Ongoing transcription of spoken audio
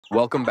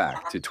Welcome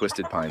back to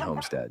Twisted Pine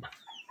Homestead.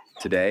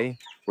 Today,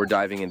 we're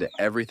diving into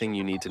everything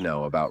you need to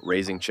know about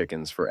raising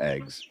chickens for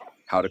eggs,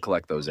 how to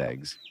collect those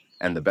eggs,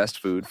 and the best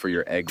food for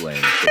your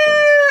egg-laying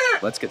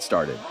chickens. Let's get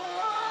started.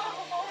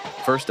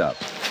 First up,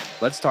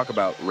 let's talk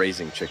about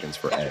raising chickens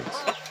for eggs.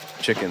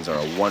 Chickens are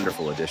a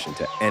wonderful addition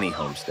to any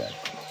homestead,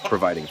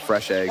 providing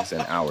fresh eggs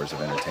and hours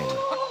of entertainment.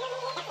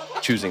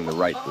 Choosing the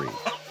right breed.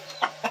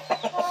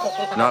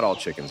 Not all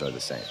chickens are the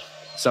same.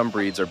 Some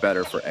breeds are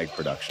better for egg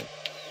production.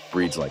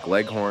 Breeds like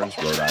Leghorns,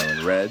 Rhode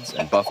Island Reds,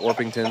 and Buff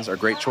Orpingtons are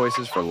great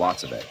choices for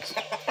lots of eggs.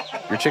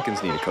 Your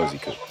chickens need a cozy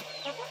coop.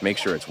 Make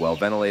sure it's well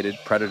ventilated,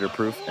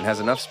 predator-proof, and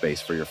has enough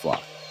space for your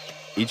flock.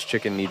 Each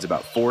chicken needs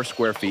about 4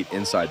 square feet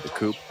inside the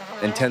coop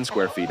and 10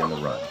 square feet in the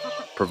run.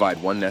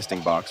 Provide one nesting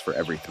box for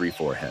every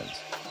 3-4 hens.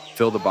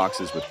 Fill the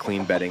boxes with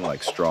clean bedding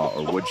like straw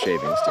or wood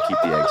shavings to keep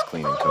the eggs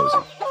clean and cozy.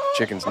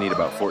 Chickens need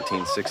about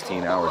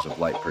 14-16 hours of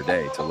light per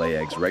day to lay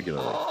eggs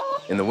regularly.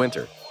 In the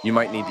winter, you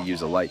might need to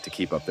use a light to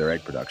keep up their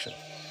egg production.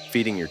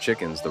 Feeding your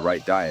chickens the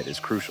right diet is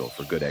crucial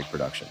for good egg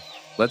production.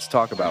 Let's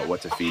talk about what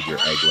to feed your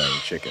egg-laying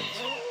chickens.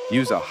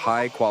 Use a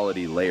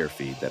high-quality layer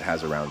feed that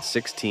has around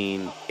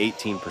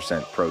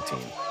 16-18%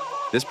 protein.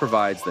 This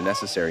provides the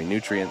necessary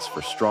nutrients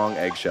for strong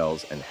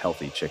eggshells and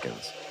healthy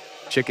chickens.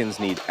 Chickens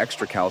need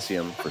extra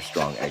calcium for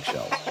strong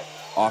eggshells.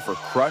 Offer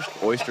crushed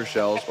oyster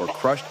shells or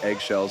crushed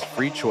eggshells,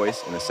 free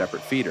choice in a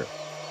separate feeder.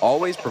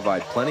 Always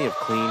provide plenty of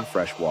clean,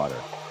 fresh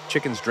water.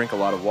 Chickens drink a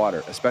lot of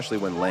water, especially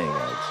when laying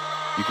eggs.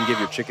 You can give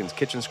your chickens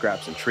kitchen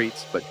scraps and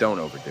treats, but don't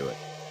overdo it.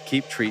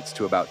 Keep treats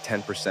to about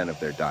 10% of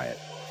their diet.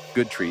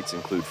 Good treats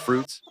include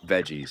fruits,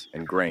 veggies,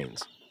 and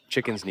grains.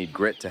 Chickens need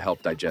grit to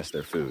help digest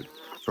their food.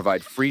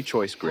 Provide free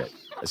choice grit,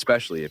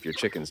 especially if your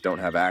chickens don't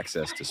have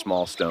access to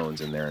small stones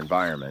in their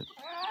environment.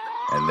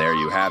 And there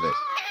you have it.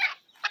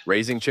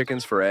 Raising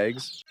chickens for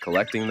eggs,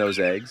 collecting those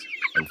eggs,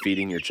 and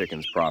feeding your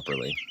chickens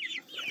properly.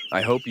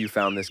 I hope you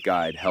found this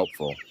guide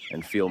helpful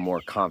and feel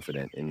more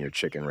confident in your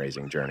chicken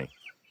raising journey.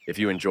 If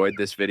you enjoyed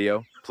this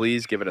video,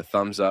 please give it a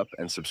thumbs up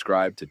and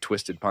subscribe to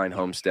Twisted Pine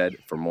Homestead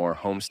for more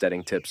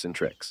homesteading tips and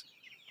tricks.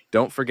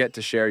 Don't forget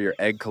to share your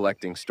egg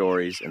collecting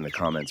stories in the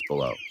comments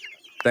below.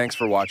 Thanks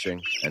for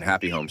watching and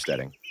happy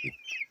homesteading.